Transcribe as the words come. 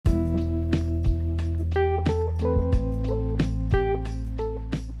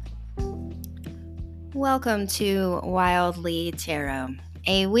Welcome to Wildly Tarot,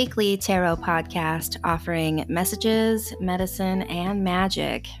 a weekly tarot podcast offering messages, medicine, and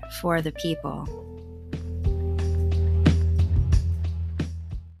magic for the people.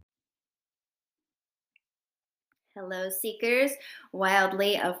 Hello, seekers.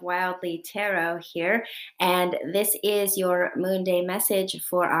 Wildly of Wildly Tarot here, and this is your Moon Day message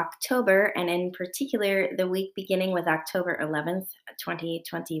for October, and in particular, the week beginning with October 11th,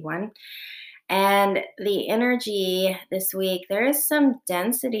 2021. And the energy this week, there is some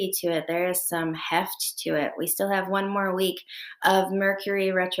density to it. There is some heft to it. We still have one more week of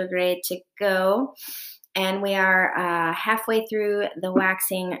Mercury retrograde to go. And we are halfway through the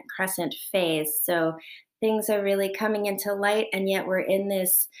waxing crescent phase. So things are really coming into light, and yet we're in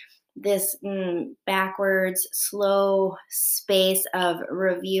this backwards, slow space of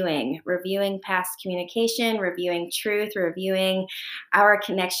reviewing past communication, reviewing truth, reviewing our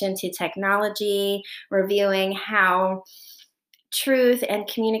connection to technology, reviewing how truth and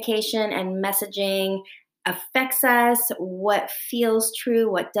communication and messaging affects us, what feels true,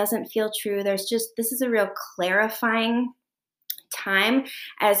 what doesn't feel true. This is a real clarifying time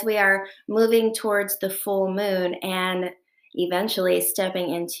as we are moving towards the full moon and eventually stepping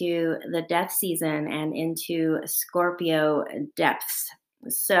into the death season and into Scorpio depths.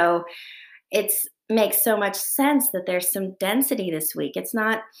 So it makes so much sense that there's some density this week. It's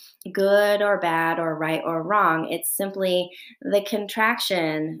not good or bad or right or wrong. It's simply the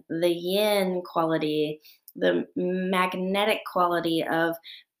contraction, the yin quality, the magnetic quality of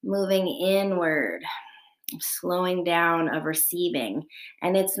moving inward, slowing down, of receiving.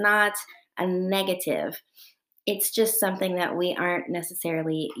 And it's not a negative. It's just something that we aren't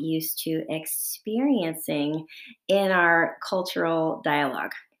necessarily used to experiencing in our cultural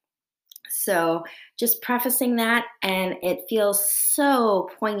dialogue. So, just prefacing that, and it feels so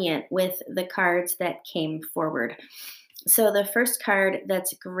poignant with the cards that came forward. So, the first card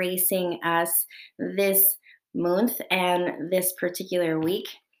that's gracing us this month and this particular week,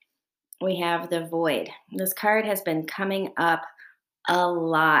 we have the Void. This card has been coming up a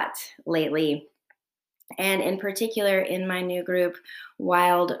lot lately. And in particular, in my new group,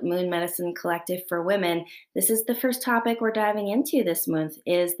 Wild Moon Medicine Collective for Women, this is the first topic we're diving into this month,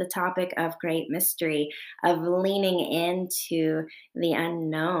 is the topic of great mystery, of leaning into the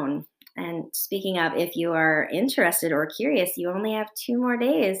unknown. And speaking of, if you are interested or curious, you only have 2 more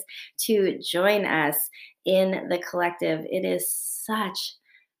days to join us in the collective. It is such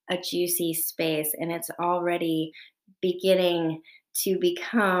a juicy space, and it's already beginning to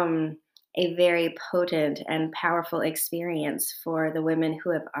become a very potent and powerful experience for the women who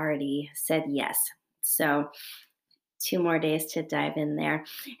have already said yes. So 2 more days to dive in there.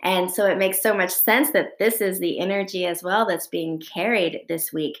 And so it makes so much sense that this is the energy as well that's being carried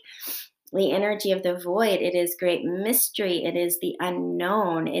this week. The energy of the void, it is great mystery, it is the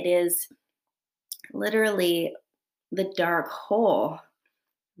unknown, it is literally the dark hole,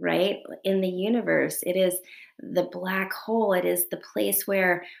 right? In the universe, it is the black hole, it is the place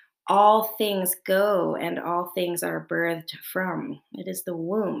where all things go and all things are birthed from. It is the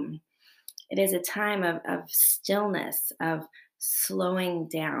womb. It is a time of stillness, of slowing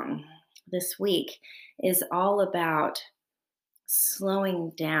down. This week is all about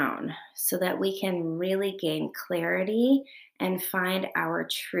slowing down so that we can really gain clarity and find our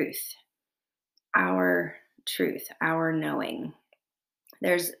truth, our knowing.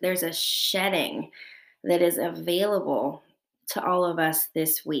 There's a shedding that is available to all of us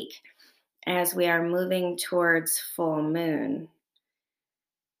this week as we are moving towards full moon,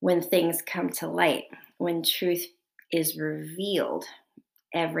 when things come to light, when truth is revealed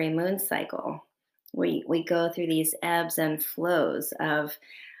every moon cycle. We go through these ebbs and flows of,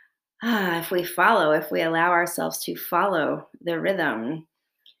 if we allow ourselves to follow the rhythm,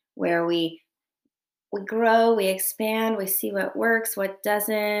 where we grow, we expand, we see what works, what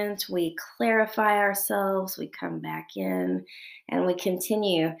doesn't, we clarify ourselves, we come back in, and we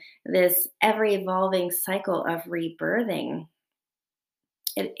continue this ever evolving cycle of rebirthing.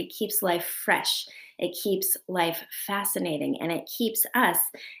 It keeps life fresh, it keeps life fascinating, and it keeps us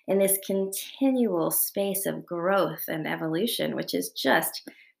in this continual space of growth and evolution, which is just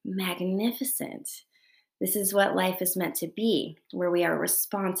magnificent. This is what life is meant to be, where we are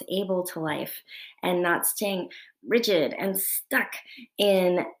responsible to life and not staying rigid and stuck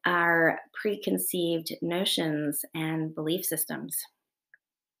in our preconceived notions and belief systems.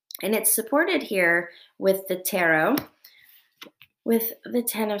 And it's supported here with the tarot, with the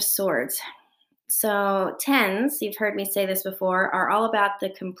 10 of Swords. So 10s, you've heard me say this before, are all about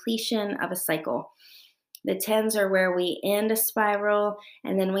the completion of a cycle. The tens are where we end a spiral,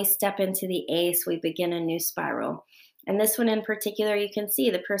 and then we step into the ace, we begin a new spiral. And this one in particular, you can see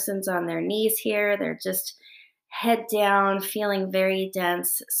the person's on their knees here. They're just head down, feeling very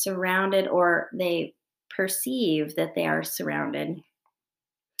dense, surrounded, or they perceive that they are surrounded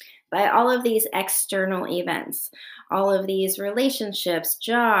by all of these external events, all of these relationships,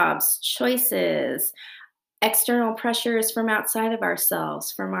 jobs, choices, external pressures from outside of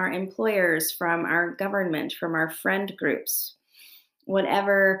ourselves, from our employers, from our government, from our friend groups.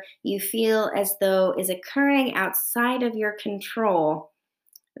 Whatever you feel as though is occurring outside of your control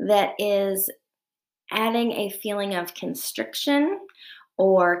that is adding a feeling of constriction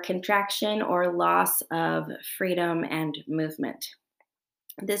or contraction or loss of freedom and movement.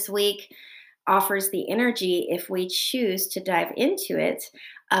 This week offers the energy, if we choose to dive into it,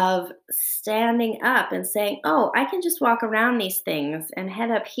 of standing up and saying, oh, I can just walk around these things and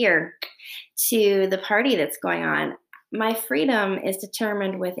head up here to the party that's going on. My freedom is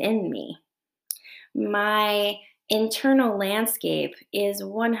determined within me. My internal landscape is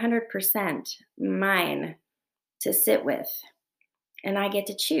 100% mine to sit with. And I get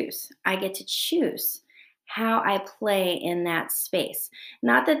to choose. I get to choose how I play in that space.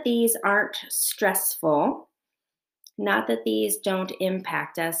 Not that these aren't stressful, not that these don't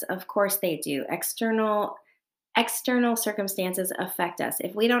impact us. Of course they do. External circumstances affect us.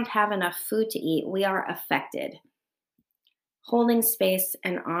 If we don't have enough food to eat, we are affected. Holding space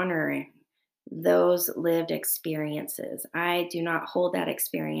and honoring those lived experiences. I do not hold that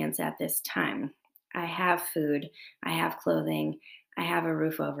experience at this time. I have food, I have clothing, I have a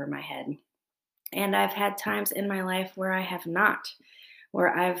roof over my head. And I've had times in my life where I have not,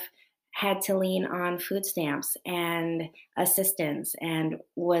 where I've had to lean on food stamps and assistance and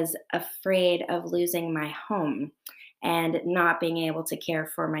was afraid of losing my home and not being able to care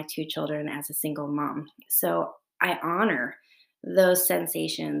for my two children as a single mom. So I honor those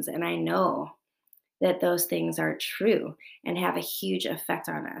sensations and I know that those things are true and have a huge effect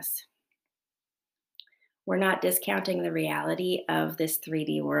on us. We're not discounting the reality of this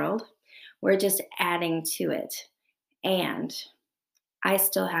 3D world. We're just adding to it. And I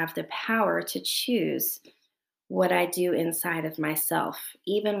still have the power to choose what I do inside of myself,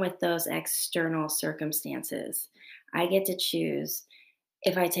 even with those external circumstances. I get to choose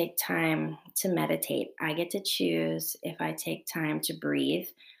if I take time to meditate. I get to choose if I take time to breathe.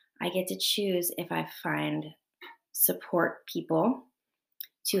 I get to choose if I find support people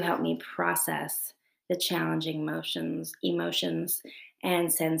to help me process the challenging emotions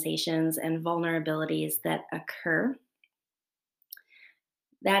and sensations and vulnerabilities that occur.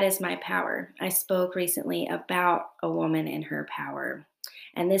 That is my power. I spoke recently about a woman in her power.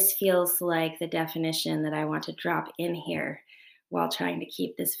 And this feels like the definition that I want to drop in here while trying to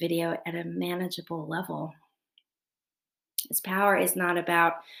keep this video at a manageable level. This power is not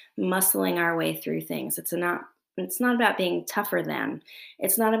about muscling our way through things. It's not about being tougher than.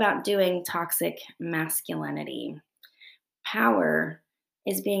 It's not about doing toxic masculinity. Power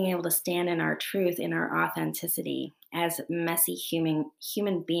is being able to stand in our truth, in our authenticity as messy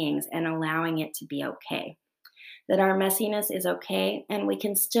human beings and allowing it to be okay. That our messiness is okay and we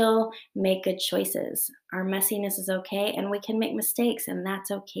can still make good choices. Our messiness is okay and we can make mistakes and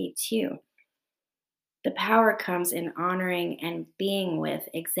that's okay too. The power comes in honoring and being with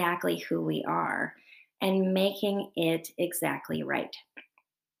exactly who we are and making it exactly right.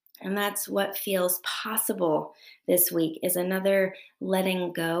 And that's what feels possible this week is another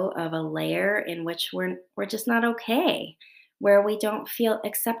letting go of a layer in which we're just not okay, where we don't feel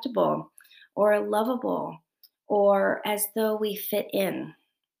acceptable or lovable or as though we fit in.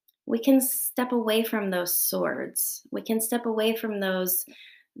 We can step away from those swords. We can step away from those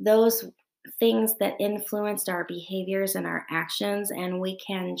things that influenced our behaviors and our actions and we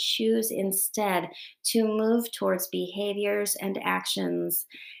can choose instead to move towards behaviors and actions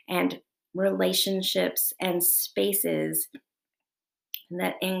and relationships and spaces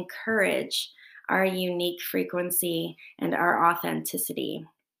that encourage our unique frequency and our authenticity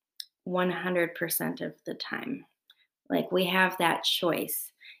 100% of the time. Like we have that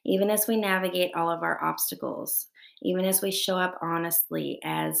choice, even as we navigate all of our obstacles, even as we show up honestly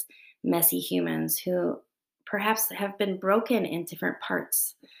as messy humans who perhaps have been broken in different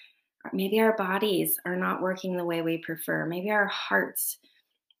parts. Maybe our bodies are not working the way we prefer. Maybe our hearts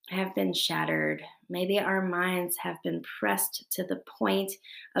have been shattered. Maybe our minds have been pressed to the point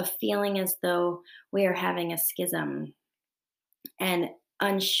of feeling as though we are having a schism and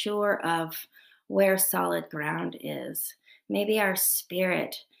unsure of where solid ground is. Maybe our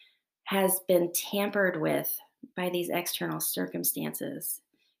spirit has been tampered with by these external circumstances.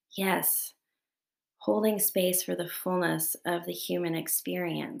 Yes, holding space for the fullness of the human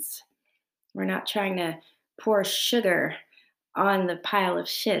experience. We're not trying to pour sugar on the pile of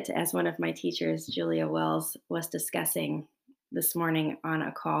shit, as one of my teachers, Julia Wells, was discussing this morning on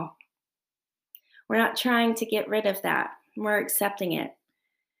a call. We're not trying to get rid of that. We're accepting it.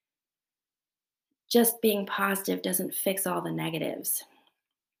 Just being positive doesn't fix all the negatives.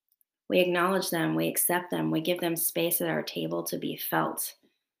 We acknowledge them, we accept them, we give them space at our table to be felt.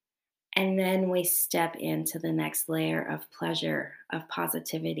 And then we step into the next layer of pleasure, of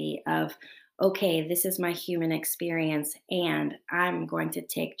positivity, of, okay, this is my human experience, and I'm going to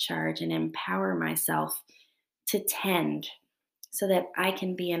take charge and empower myself to tend so that I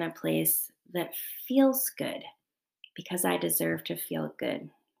can be in a place that feels good because I deserve to feel good,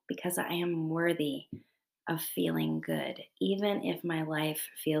 because I am worthy of feeling good, even if my life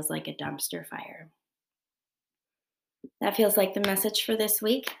feels like a dumpster fire. That feels like the message for this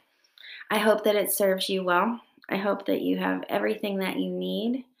week. I hope that it serves you well. I hope that you have everything that you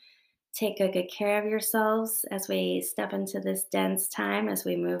need. Take a good care of yourselves as we step into this dense time, as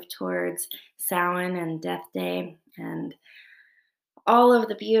we move towards Samhain and Death Day and all of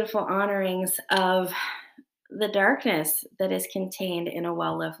the beautiful honorings of the darkness that is contained in a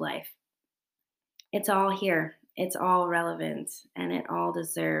well-lived life. It's all here. It's all relevant, and it all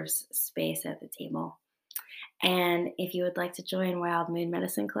deserves space at the table. And if you would like to join Wild Moon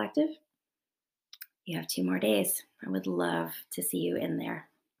Medicine Collective, you have 2 more days. I would love to see you in there.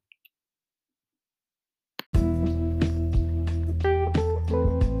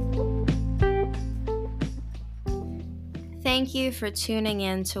 Thank you for tuning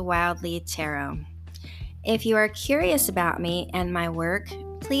in to Wildly Tarot. If you are curious about me and my work,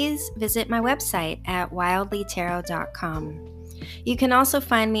 please visit my website at wildlytarot.com. You can also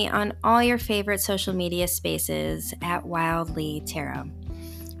find me on all your favorite social media spaces at Wildly Tarot.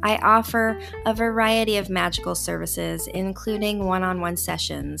 I offer a variety of magical services, including one-on-one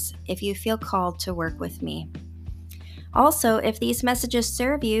sessions, if you feel called to work with me. Also, if these messages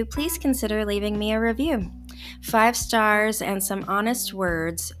serve you, please consider leaving me a review. 5 stars and some honest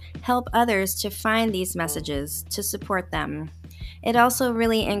words help others to find these messages, to support them. It also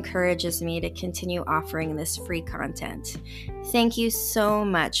really encourages me to continue offering this free content. Thank you so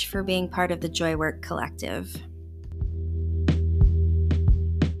much for being part of the Joywork Collective.